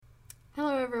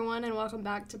everyone, and welcome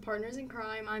back to Partners in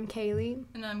Crime. I'm Kaylee.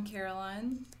 And I'm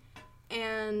Caroline.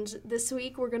 And this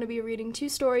week we're going to be reading two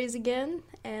stories again,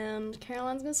 and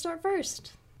Caroline's going to start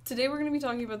first. Today we're going to be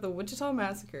talking about the Wichita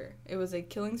Massacre. It was a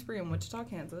killing spree in Wichita,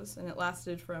 Kansas, and it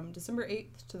lasted from December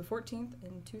 8th to the 14th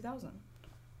in 2000.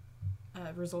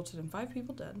 It resulted in 5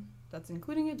 people dead. That's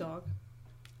including a dog.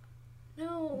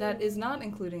 No. That is not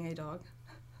including a dog.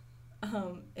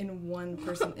 And 1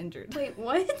 person injured. Wait,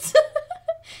 what?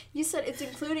 You said it's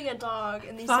including a dog,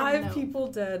 and you 5 said no. people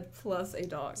dead plus a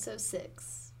dog. So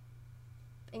 6,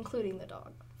 including the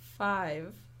dog.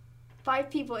 5. 5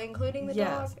 people, including the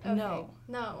Yes. dog? Okay.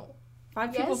 No.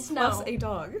 5 Yes, people plus no. a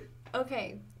dog.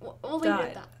 Okay, we'll leave it Died.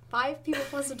 at that. 5 people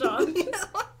plus a dog.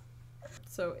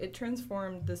 So it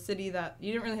transformed the city that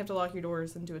you didn't really have to lock your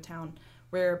doors into a town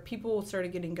where people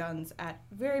started getting guns at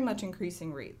very much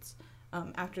increasing rates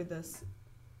after this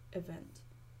event.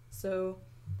 So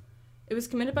it was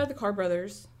committed by the Carr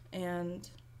brothers, and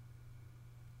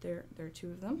there are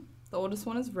 2 of them. The oldest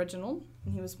one is Reginald,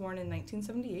 and he was born in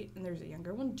 1978, and there's a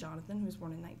younger one, Jonathan, who was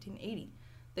born in 1980.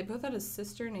 They both had a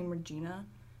sister named Regina,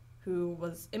 who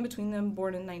was in between them,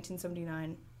 born in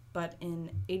 1979, but in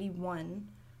 81,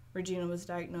 Regina was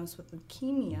diagnosed with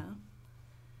leukemia,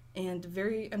 and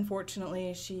very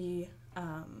unfortunately, she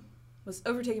was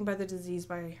overtaken by the disease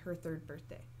by her 3rd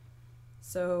birthday.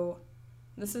 So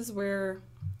this is where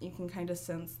you can kind of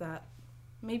sense that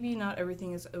maybe not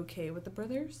everything is okay with the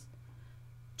brothers.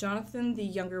 Jonathan, the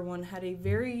younger one, had a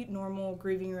very normal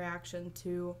grieving reaction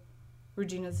to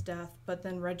Regina's death, but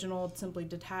then Reginald simply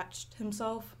detached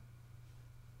himself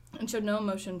and showed no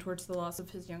emotion towards the loss of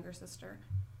his younger sister.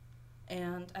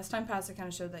 And as time passed, it kind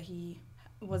of showed that he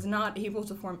was not able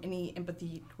to form any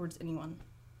empathy towards anyone.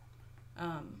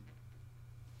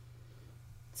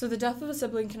 So the death of a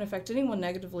sibling can affect anyone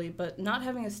negatively, but not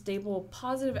having a stable,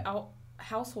 positive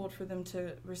household for them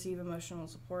to receive emotional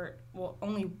support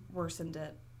only worsened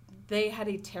it. They had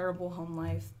a terrible home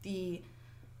life.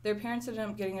 Their parents ended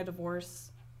up getting a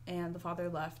divorce, and the father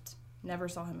left, never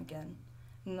saw him again.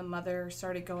 And the mother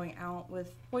started going out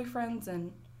with boyfriends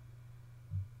and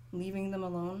leaving them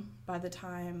alone by the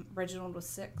time Reginald was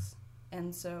 6.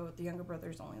 And so the younger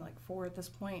brother's only like 4 at this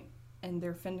point, and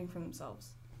they're fending for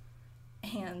themselves.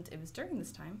 And it was during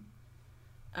this time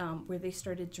where they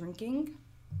started drinking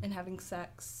and having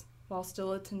sex while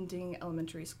still attending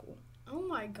elementary school. Oh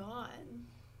my god.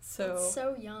 So That's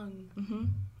so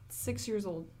young. 6 years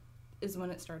old is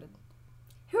when it started.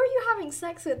 Who are you having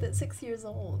sex with at 6 years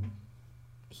old?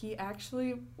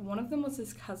 One of them was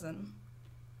his cousin.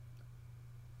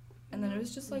 And then it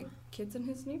was just like kids in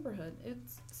his neighborhood.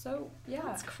 It's so, yeah.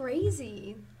 That's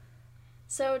crazy.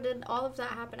 So did all of that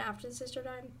happen after the sister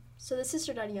died? So the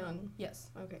sister died young.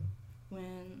 Yes. Okay.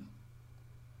 When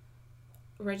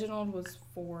Reginald was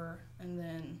 4, and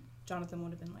then Jonathan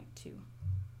would have been like 2.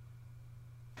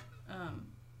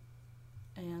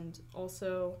 And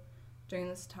also during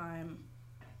this time,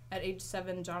 at age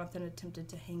 7, Jonathan attempted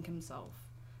to hang himself.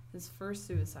 His first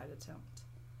suicide attempt.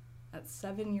 At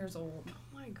 7 years old.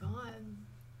 Oh my god.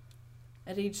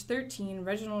 At age 13,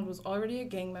 Reginald was already a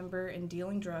gang member and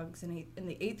dealing drugs. In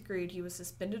the 8th grade, he was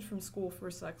suspended from school for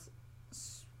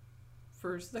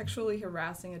sexually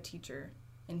harassing a teacher,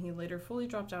 and he later fully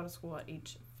dropped out of school at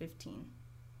age 15.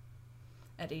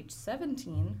 At age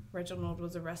 17, Reginald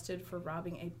was arrested for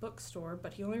robbing a bookstore,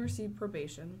 but he only received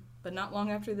probation. But not long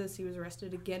after this, he was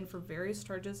arrested again for various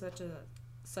charges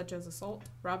such as assault,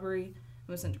 robbery, and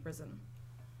was sent to prison.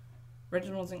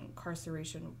 Reginald's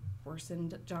incarceration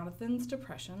worsened Jonathan's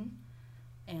depression,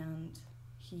 and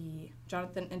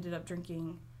Jonathan ended up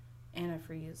drinking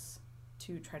antifreeze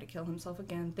to try to kill himself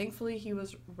again. Thankfully, he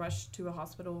was rushed to a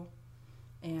hospital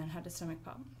and had his stomach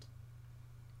pumped,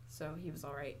 so he was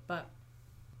all right. But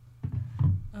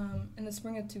in the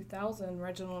spring of 2000,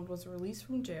 Reginald was released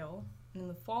from jail, and in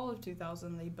the fall of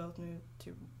 2000, they both moved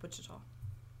to Wichita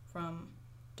from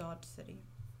Dodge City.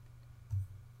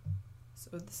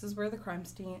 So this is where the crime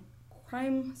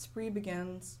spree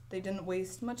begins. They didn't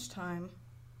waste much time.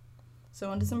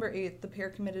 So on December 8th, the pair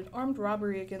committed armed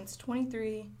robbery against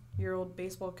 23-year-old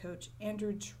baseball coach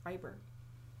Andrew Schreiber.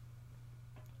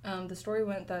 The story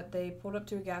went that they pulled up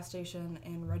to a gas station,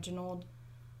 and Reginald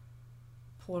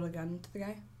pulled a gun to the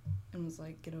guy and was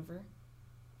like, get over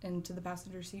into the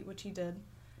passenger seat, which he did.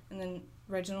 And then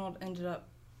Reginald ended up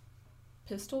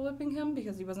pistol whipping him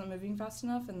because he wasn't moving fast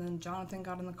enough, and then Jonathan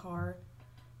got in the car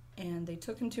and they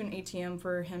took him to an ATM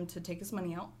for him to take his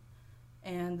money out,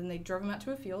 and then they drove him out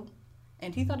to a field,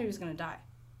 and he thought he was going to die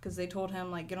because they told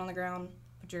him, like, get on the ground,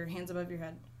 put your hands above your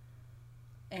head.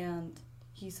 And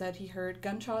he said he heard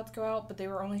gunshots go out, but they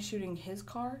were only shooting his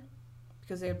car,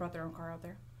 because they had brought their own car out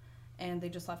there, and they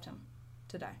just left him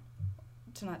to die.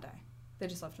 To not die. They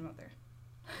just left him out there.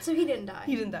 So he didn't die?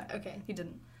 He didn't die. Okay. He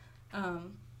didn't.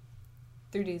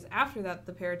 3 days after that,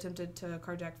 the pair attempted to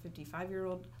carjack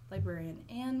 55-year-old librarian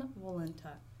Anne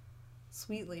Walenta.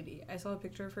 Sweet lady. I saw a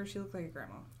picture of her. She looked like a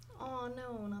grandma. Oh,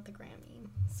 no, not the Grammy.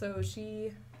 So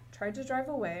she tried to drive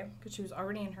away because she was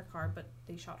already in her car, but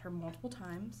they shot her multiple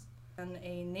times. And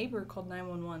a neighbor called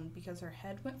 911 because her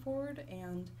head went forward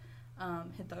and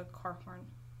hit the car horn.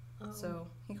 Oh. So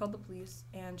he called the police,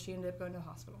 and she ended up going to the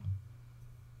hospital.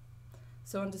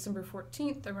 So on December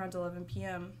 14th, around 11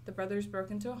 p.m., the brothers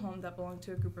broke into a home that belonged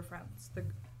to a group of friends.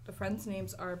 The friends'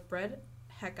 names are Brett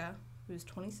Hecka, who's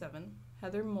 27,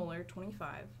 Heather Muller,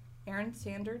 25, Aaron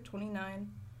Sander,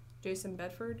 29, Jason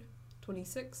Bedford,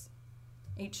 26,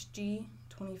 HG,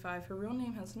 25. Her real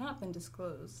name has not been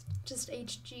disclosed. Just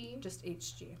HG? Just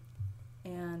HG.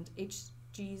 And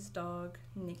HG's dog,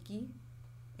 Nikki,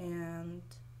 and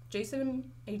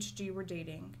Jason and HG were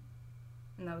dating,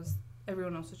 and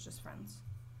everyone else was just friends.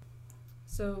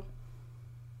 So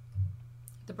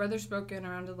the brothers broke in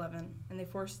around 11, and they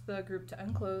forced the group to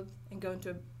unclothe and go into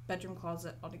a bedroom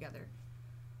closet altogether.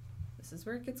 This is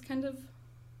where it gets kind of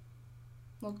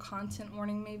a little content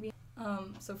warning, maybe.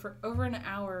 So for over an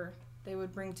hour, they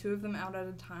would bring 2 of them out at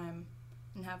a time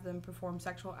and have them perform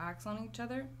sexual acts on each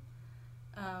other.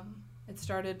 It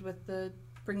started with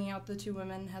bringing out the 2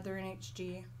 women, Heather and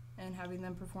HG, and having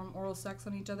them perform oral sex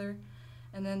on each other.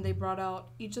 And then they brought out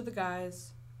each of the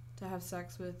guys to have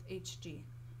sex with HG.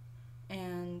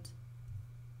 And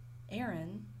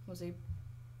Aaron was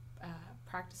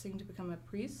practicing to become a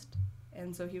priest,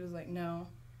 and so he was like, no,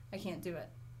 I can't do it.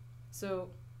 So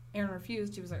Aaron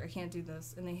refused. He was like, I can't do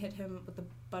this. And they hit him with the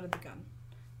butt of the gun.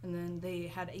 And then they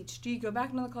had HG go back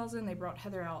into the closet, and they brought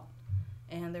Heather out.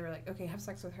 And they were like, okay, have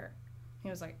sex with her. He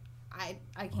was like,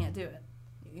 I can't do it.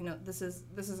 You know, this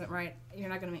isn't right. You're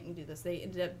not going to make me do this. They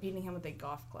ended up beating him with a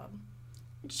golf club.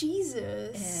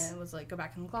 Jesus. And it was like, go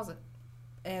back in the closet.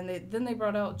 And then they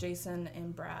brought out Jason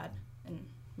and Brad and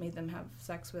made them have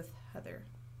sex with Heather.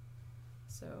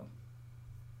 So,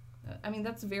 I mean,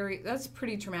 that's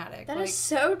pretty traumatic. That is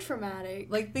so traumatic.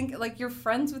 Like you're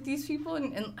friends with these people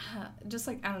and just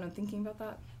like, I don't know, thinking about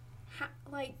that.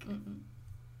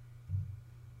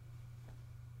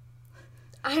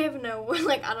 I have no,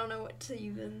 I don't know what to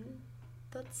even,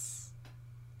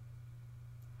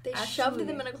 they shoved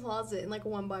them in a closet and,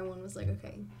 one by one was like,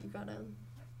 okay, you gotta.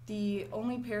 The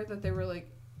only pair that they were like,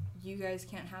 you guys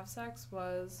can't have sex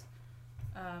was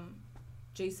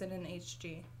Jason and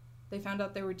HG. They found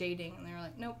out they were dating and they were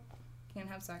like, nope, can't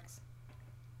have sex.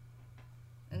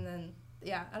 And then,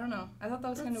 yeah, I don't know. I thought that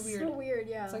was kind of weird. So weird,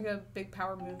 yeah. It's like a big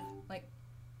power move. Like,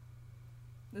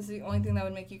 this is the only thing that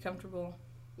would make you comfortable.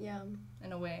 Yeah.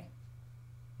 In a way.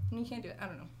 And you can't do it. I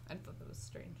don't know. I thought that was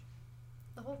strange.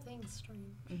 The whole thing's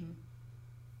strange. Mm-hmm.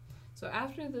 So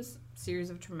after this series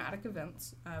of traumatic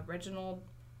events, Reginald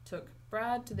took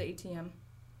Brad to the ATM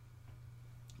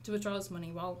to withdraw his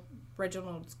money. While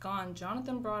Reginald's gone,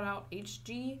 Jonathan brought out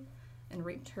HG and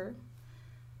raped her.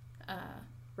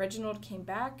 Reginald came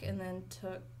back and then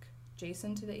took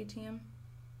Jason to the ATM.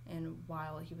 And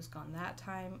while he was gone that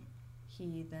time,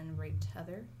 he then raped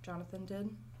Heather. Jonathan did.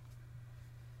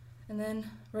 And then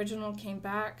Reginald came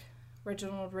back.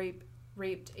 Reginald raped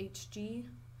HG,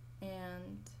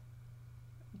 and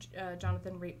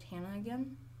Jonathan raped Hannah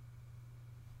again.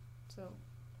 So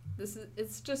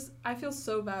it's just, I feel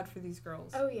so bad for these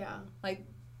girls. Oh, yeah. Like,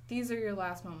 these are your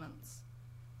last moments.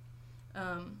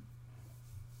 So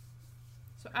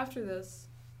after this,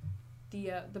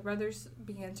 the brothers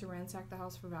began to ransack the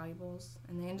house for valuables,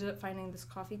 and they ended up finding this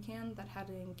coffee can that had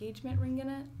an engagement ring in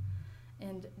it,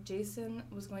 and Jason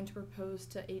was going to propose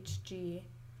to HG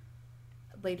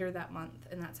later that month,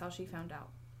 and that's how she found out.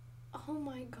 Oh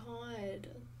my god.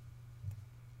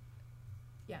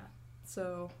 Yeah,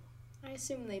 so... I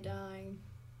assume they died.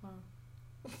 Wow.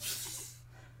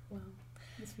 Wow.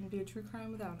 This would be a true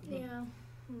crime without it. Yeah.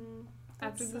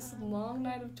 After this long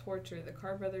night of torture, the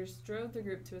Carr brothers drove the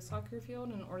group to a soccer field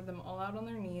and ordered them all out on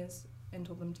their knees and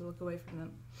told them to look away from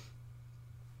them.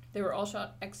 They were all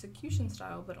shot execution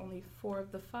style, but only 4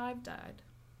 of the 5 died.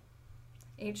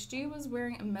 HG was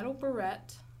wearing a metal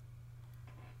beret.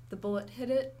 The bullet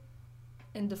hit it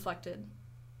and deflected,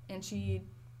 and she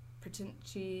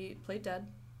played dead,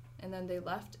 and then they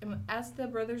left. And as the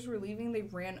brothers were leaving, they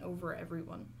ran over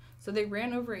everyone. So they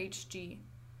ran over HG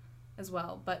as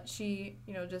well, but she,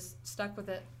 just stuck with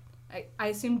it. I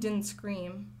assume didn't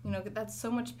scream. That's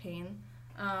so much pain.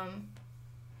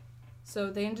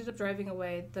 So they ended up driving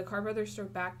away. The Carr brothers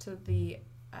drove back to the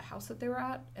house that they were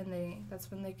at, and that's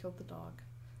when they killed the dog.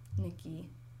 Nikki.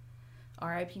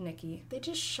 R.I.P. Nikki. They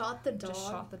just shot the dog. Just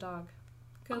shot the dog.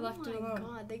 Could have left it alone. Oh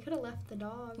my god, they could have left the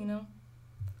dog. You know?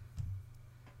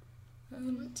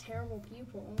 What terrible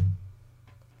people.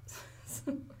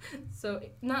 So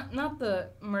not the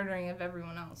murdering of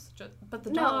everyone else, but the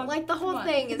No, dog. like the whole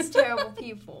thing is terrible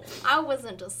people. I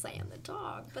wasn't just saying the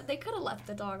dog, but they could have left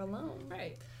the dog alone.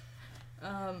 Right.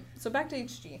 So back to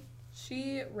HG.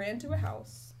 She ran to a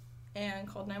house and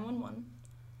called 911.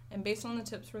 And based on the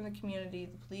tips from the community,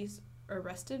 the police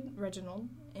arrested Reginald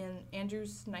and Andrew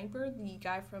Sniper, the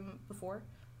guy from before,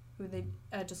 who they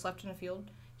just left in a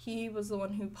field. He was the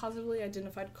one who positively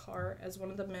identified Carr as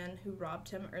one of the men who robbed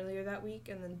him earlier that week,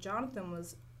 and then Jonathan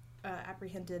was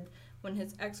apprehended when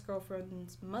his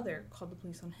ex-girlfriend's mother called the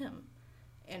police on him.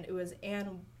 And it was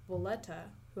Ann Willetta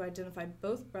who identified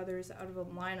both brothers out of a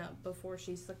lineup before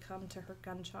she succumbed to her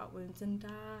gunshot wounds and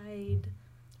died.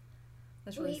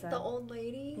 That's really sad. The old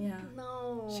lady? Yeah.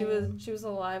 No. She was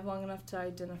alive long enough to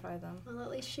identify them. Well,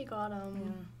 at least she got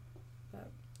him. Yeah.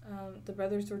 But the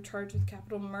brothers were charged with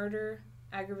capital murder,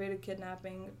 aggravated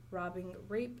kidnapping, robbing,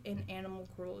 rape, and animal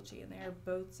cruelty, and they are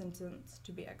both sentenced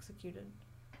to be executed.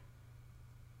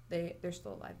 They're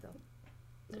still alive though.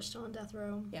 They're still on death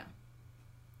row. Yeah.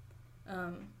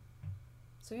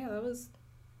 So yeah,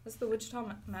 that's the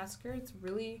Wichita Massacre. It's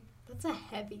really... That's a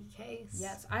heavy case.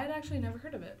 Yes, I had actually never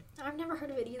heard of it. I've never heard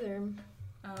of it either.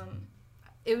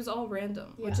 It was all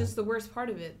random, Yeah. which is the worst part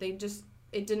of it.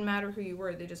 It didn't matter who you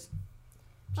were. They just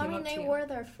came up they to you. were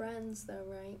their friends though,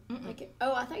 right? Mm-mm.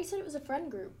 I thought you said it was a friend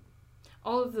group.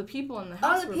 All of the people in the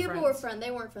house the were people friends. were friends.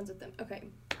 They weren't friends with them. Okay,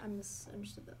 I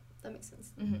misunderstood that. That makes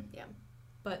sense. Mm-hmm. Yeah.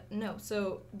 But no,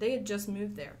 so they had just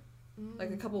moved there,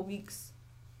 like a couple weeks.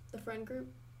 The friend group,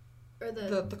 or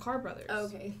The Carr brothers. Oh,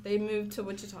 okay. They moved to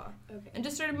Wichita Okay. and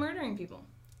just started murdering people.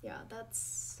 Yeah,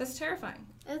 that's terrifying.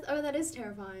 that is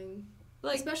terrifying.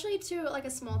 Like, especially to like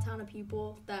a small town of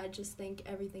people that just think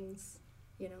everything's,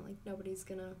 like nobody's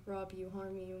gonna rob you,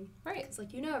 harm you. right. It's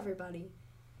like everybody.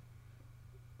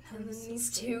 And then so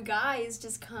these scary. two guys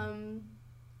just come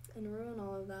and ruin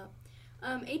all of that.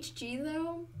 HG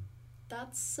though,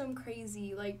 that's some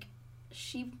crazy, like,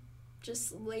 she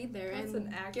just laid there That's and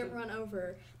an act get of- run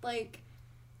over. Like,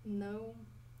 no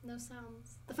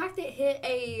sounds. The fact that it hit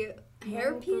a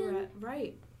hairpin,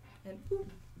 Right. And whoop.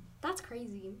 that's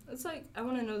crazy. It's like, I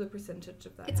want to know the percentage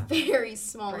of that. It's happening. very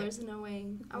small. Right. There's no way.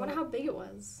 I wonder how big it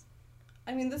was.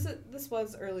 I mean, this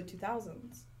was early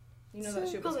 2000s. You know, So that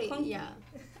shit was probably, clunky. yeah,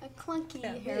 a clunky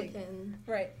Yeah, big. hairpin.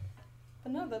 Right.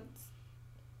 But no,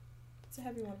 that's a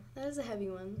heavy one. That is a heavy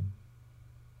one.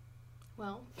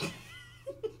 Well.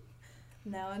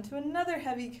 Now into another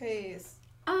heavy case.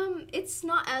 It's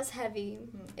not as heavy.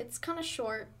 Hmm. It's kind of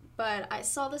short, but I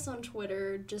saw this on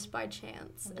Twitter just by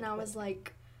chance, and I was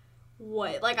like,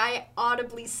 what? Like, I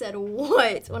audibly said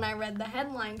what when I read the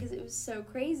headline because it was so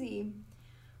crazy.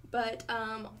 But,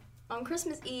 on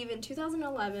Christmas Eve in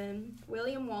 2011,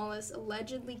 William Wallace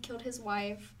allegedly killed his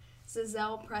wife,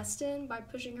 Zazelle Preston, by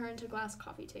pushing her into a glass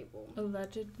coffee table.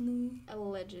 Allegedly.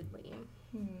 Allegedly.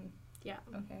 Yeah.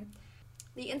 Okay.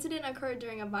 The incident occurred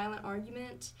during a violent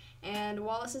argument, and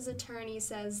Wallace's attorney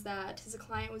says that his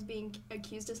client was being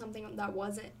accused of something that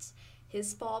wasn't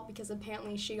his fault because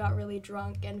apparently she got really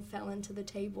drunk and fell into the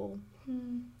table.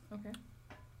 Okay.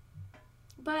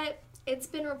 But it's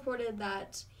been reported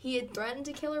that he had threatened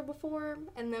to kill her before,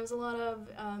 and there was a lot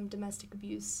of domestic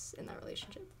abuse in that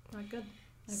relationship. Not good. Not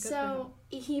good So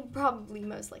he probably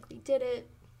most likely did it,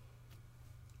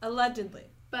 for him. Allegedly.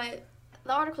 but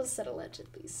the article said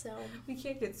allegedly, so We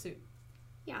can't get sued.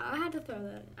 yeah, I had to throw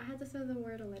the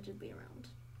word allegedly around.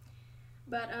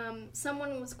 But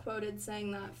someone was quoted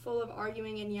saying that full of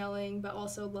arguing and yelling, but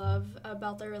also love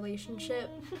about their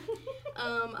relationship.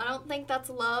 I don't think that's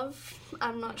love.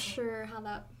 I'm not sure how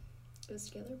that goes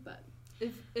together, but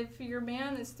If your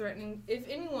man is threatening, if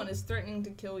anyone is threatening to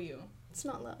kill you, it's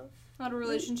not love. not a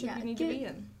relationship Yeah, you need to be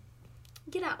in.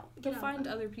 Get out. Go find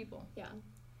other people. Yeah.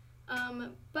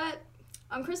 But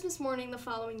on Christmas morning the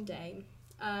following day,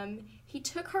 he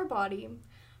took her body,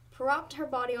 propped her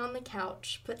body on the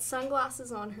couch, put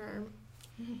sunglasses on her,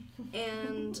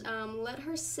 and let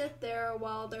her sit there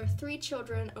while their 3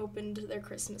 children opened their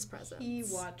Christmas presents. He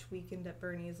watched Weekend at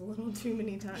Bernie's a little too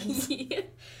many times.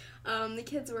 The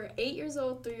kids were 8 years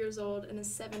old, 3 years old, and a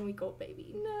 7-week-old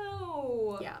baby.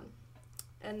 No. Yeah.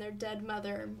 And their dead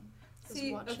mother was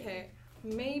watching. Okay,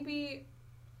 maybe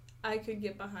I could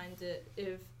get behind it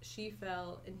if she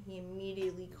fell and he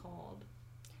immediately called.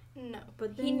 No,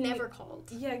 But then he never called.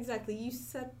 Yeah, exactly. You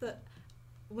set the...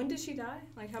 When did she die?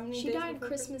 Like, how many days She died before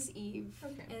Christmas Eve.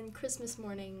 Okay. And Christmas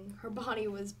morning, her body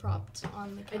was propped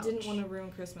on the couch. I didn't want to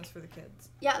ruin Christmas for the kids.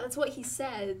 Yeah, that's what he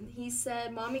said. He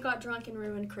said, Mommy got drunk and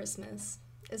ruined Christmas,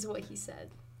 is what he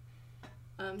said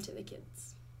to the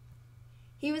kids.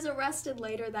 He was arrested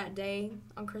later that day,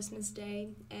 on Christmas Day,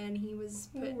 and he was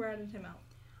Who ratted him out?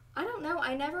 I don't know.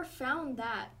 I never found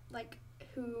that, like,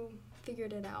 who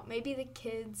figured it out. Maybe the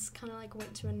kids kind of, like,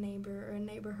 went to a neighbor, or a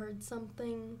neighbor heard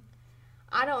something.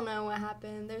 I don't know what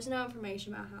happened. There's no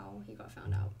information about how he got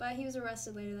found out. But he was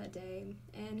arrested later that day,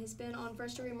 and has been on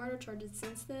first-degree murder charges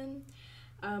since then.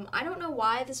 I don't know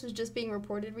why this was just being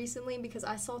reported recently, because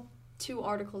I saw 2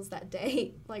 articles that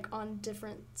day, like, on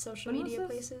different social When was media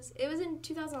this? places. It was in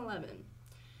 2011.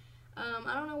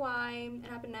 I don't know why it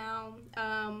happened now.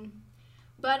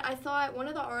 But I thought one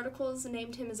of the articles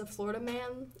named him as a Florida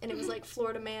man, and it was like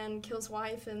Florida man kills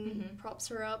wife and props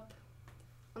her up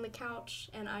on the couch,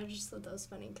 and I just thought that was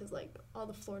funny because, like, all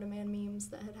the Florida man memes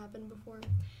that had happened before.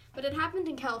 But it happened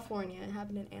in California. It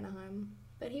happened in Anaheim.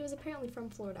 But he was apparently from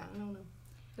Florida. I don't know.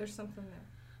 There's something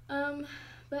there.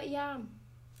 But yeah,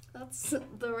 that's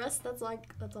the rest. That's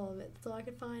all of it. That's all I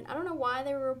could find. I don't know why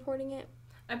they were reporting it.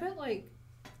 I bet, like,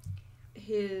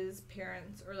 his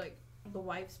parents, or, like, the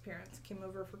wife's parents came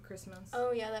over for Christmas.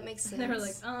 Oh yeah, that makes sense. And they were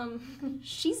like,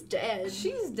 she's dead.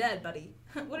 she's dead, buddy.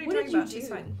 What are you What talking did you about? do? She's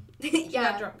fine. She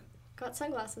Yeah, got drunk. got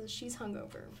sunglasses. She's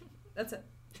hungover. That's it.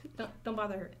 Don't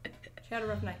bother her. She had a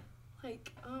rough night.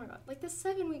 Like, oh my god, like the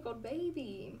 7-week-old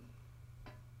baby.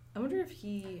 I wonder if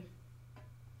he...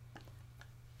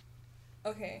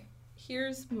 Okay,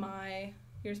 here's my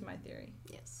theory.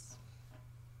 Yes.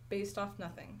 Based off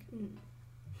nothing. Mm.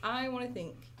 I want to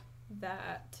think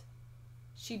that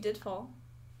she did fall.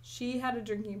 She had a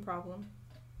drinking problem.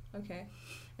 Okay.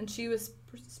 And she was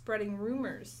spreading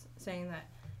rumors saying that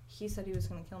he said he was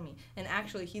going to kill me. And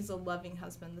actually, he's a loving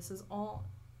husband. This is all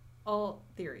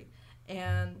theory.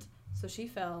 And so she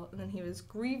fell, and then he was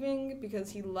grieving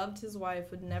because he loved his wife,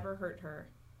 would never hurt her.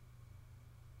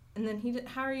 And then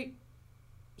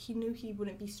he knew he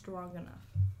wouldn't be strong enough.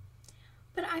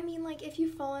 But I mean, like, if you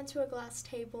fall into a glass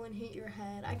table and hit your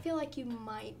head, I feel like you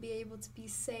might be able to be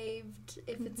saved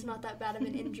if it's not that bad of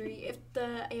an injury, if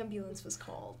the ambulance was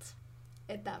called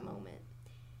at that moment,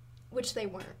 which they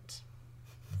weren't.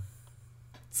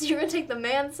 So you're gonna take the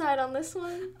man's side on this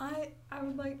one? I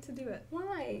would like to do it.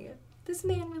 Why? This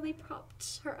man really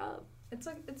propped her up. It's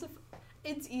like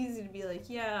it's easy to be like,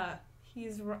 yeah,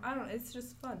 he's wrong. I don't know, it's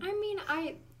just fun. I mean,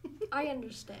 I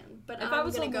understand, but If I'm I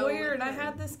was a gonna go lawyer with and I her.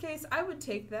 had this case, I would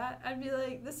take that. I'd be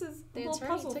like, this is a The little attorney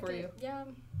puzzle took for it. you. Yeah.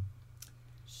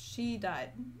 She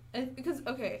died. Because,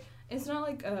 okay, it's not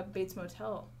like a Bates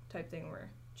Motel type thing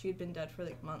where she had been dead for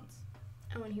like months.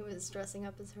 And when he was dressing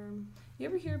up as her. You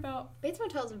ever hear about... Bates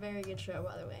Motel is a very good show,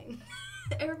 by the way.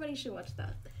 Everybody should watch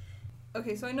that.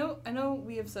 Okay, so I know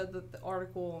we have said that the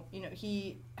article,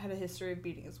 he had a history of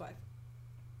beating his wife.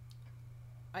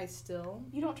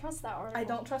 You don't trust that article? I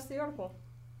don't trust the article.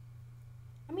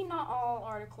 I mean, not all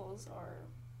articles are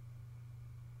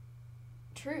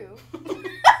true.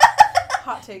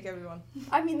 Hot take, everyone.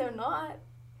 I mean, they're not.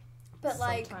 But,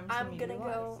 like, Sometimes the I'm media gonna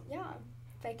lies. go,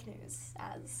 fake news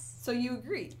as... So you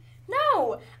agree?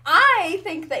 No! I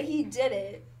think that he did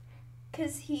it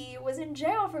because he was in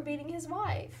jail for beating his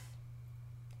wife.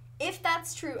 If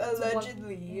that's true,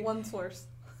 allegedly. One source.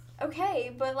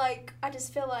 Okay, but, like, I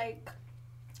just feel like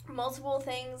multiple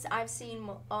things I've seen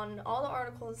on all the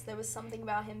articles, there was something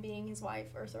about him beating his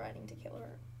wife or threatening to kill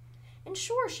her. And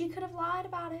sure, she could have lied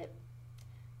about it,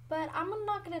 but I'm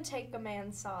not going to take a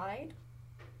man's side.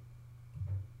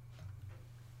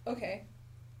 Okay.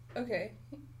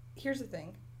 Here's the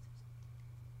thing.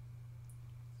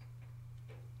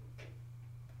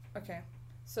 Okay.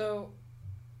 So,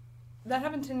 that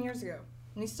happened 10 years ago,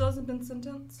 and he still hasn't been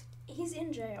sentenced? He's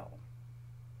in jail.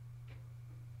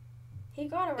 He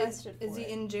got arrested Is for he it.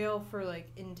 in jail for, like,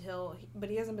 but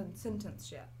he hasn't been sentenced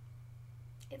yet?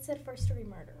 It said first-degree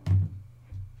murder.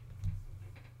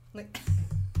 Like,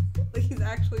 like he's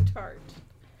actually charged.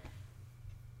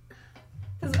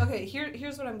 Because, okay,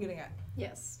 here's what I'm getting at.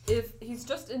 Yes. If he's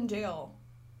just in jail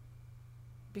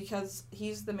because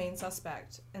he's the main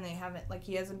suspect and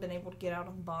he hasn't been able to get out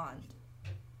on bond,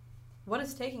 what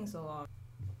is taking so long?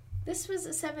 This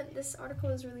article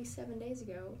was released 7 days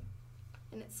ago,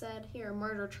 and it said here,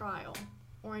 murder trial,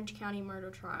 Orange County murder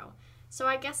trial. So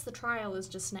I guess the trial is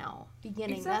just now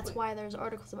beginning. Exactly. That's why there's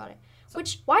articles about it.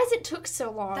 Why has it took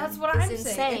so long? That's what is I'm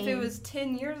insane. saying. If it was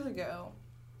 10 years ago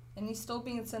and he's still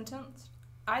being sentenced,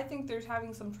 I think they're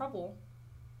having some trouble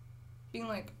being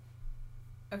like,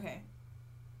 okay,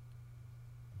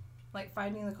 like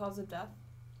finding the cause of death.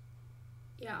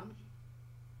 Yeah.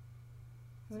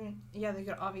 I mean, yeah, they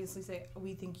could obviously say,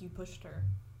 we think you pushed her.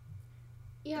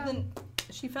 Yeah. But then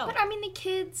she fell. But I mean, the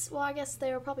kids, well, I guess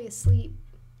they were probably asleep.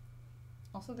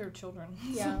 Also, they're children.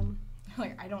 Yeah.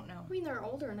 Like, I don't know. I mean, they're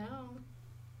older now.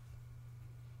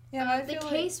 Yeah, I The feel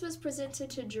case was presented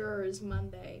to jurors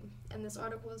Monday, and this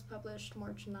article was published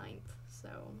March 9th,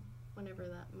 so whenever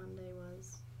that Monday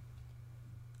was.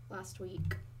 Last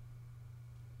week.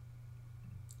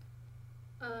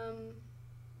 I don't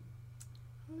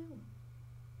know.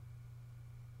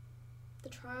 The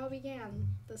trial began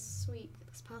this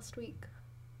past week.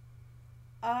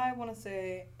 I want to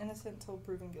say innocent till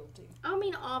proven guilty. I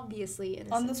mean, obviously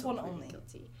innocent. On this till one proven only.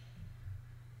 Guilty.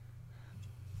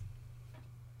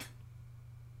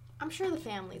 I'm sure the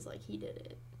family's like, he did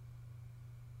it.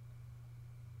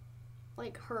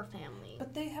 Like, her family.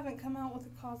 But they haven't come out with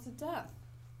a cause of death.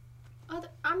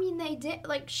 I mean, they did.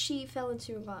 Like, she fell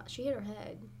into a glass. She hit her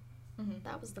head. Mm-hmm.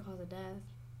 That was the cause of death.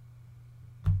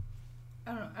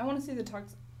 I don't know. I want to see the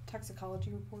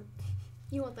toxicology report.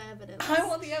 You want the evidence. I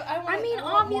want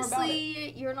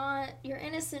obviously, you're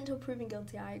innocent until proven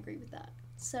guilty. I agree with that.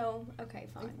 So, okay,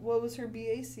 fine. What was her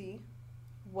BAC?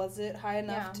 Was it high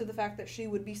enough Yeah. to the fact that she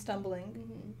would be stumbling?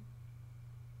 Mm-hmm.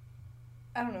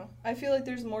 I don't know. I feel like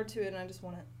there's more to it, and I just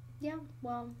want it. Yeah,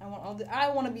 well, I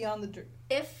want to be on the jury.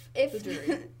 if The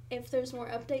jury. if there's more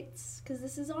updates, because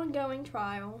this is ongoing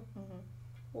trial, Mm-hmm.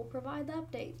 we'll provide the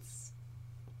updates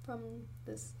from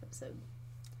this episode.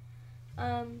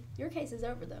 Your case is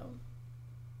over though.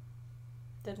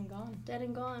 Dead and gone. Dead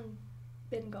and gone.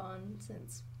 Been gone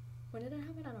since. When did it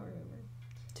happen? I don't remember.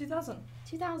 2000.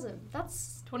 2000.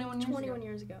 That's 21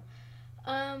 years ago.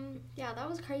 Yeah, that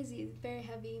was crazy. Very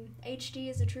heavy. HD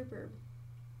is a trooper.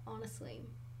 Honestly.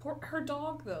 Poor, her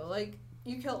dog, though. Like,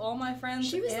 you kill all my friends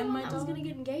She was and the my one that dog. was gonna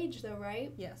get engaged though,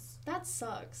 right? Yes. That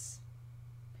sucks.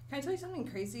 Can I tell you something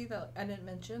crazy that I didn't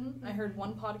mention? Mm-hmm. I heard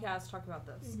one podcast talk about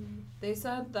this. Mm-hmm. They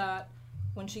said that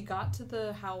when she got to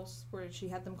the house where she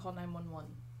had them call 911,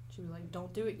 she was like,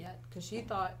 don't do it yet, because she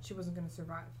thought she wasn't going to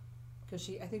survive. Because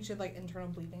I think she had, like, internal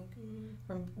bleeding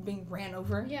from being ran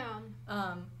over. Yeah.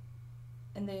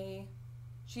 And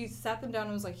she sat them down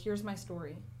and was like, here's my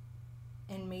story.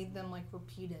 And made them, like,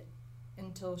 repeat it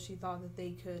until she thought that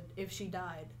they could, if she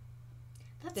died.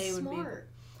 That's They would be smart.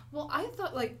 Well, I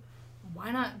thought, like,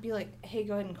 why not be like, hey,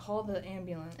 go ahead and call the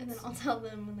ambulance. And then I'll tell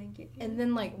them when they get here. And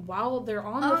then, like, while they're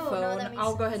on the Oh, no, phone, that makes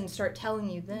I'll go ahead sense. and start telling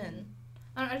you then.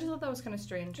 I just thought that was kind of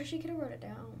strange. Or she could have wrote it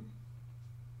down.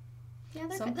 Yeah,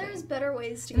 Something. there's better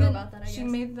ways to And go then about that, I guess. she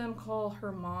made them call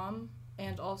her mom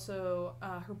and also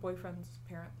her boyfriend's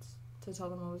parents to tell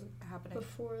them what was happening.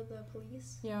 Before the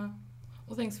police. Yeah.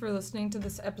 Well, thanks for listening to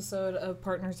this episode of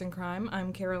Partners in Crime.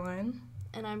 I'm Caroline.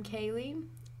 And I'm Kaylee.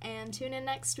 And tune in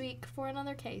next week for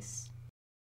another case.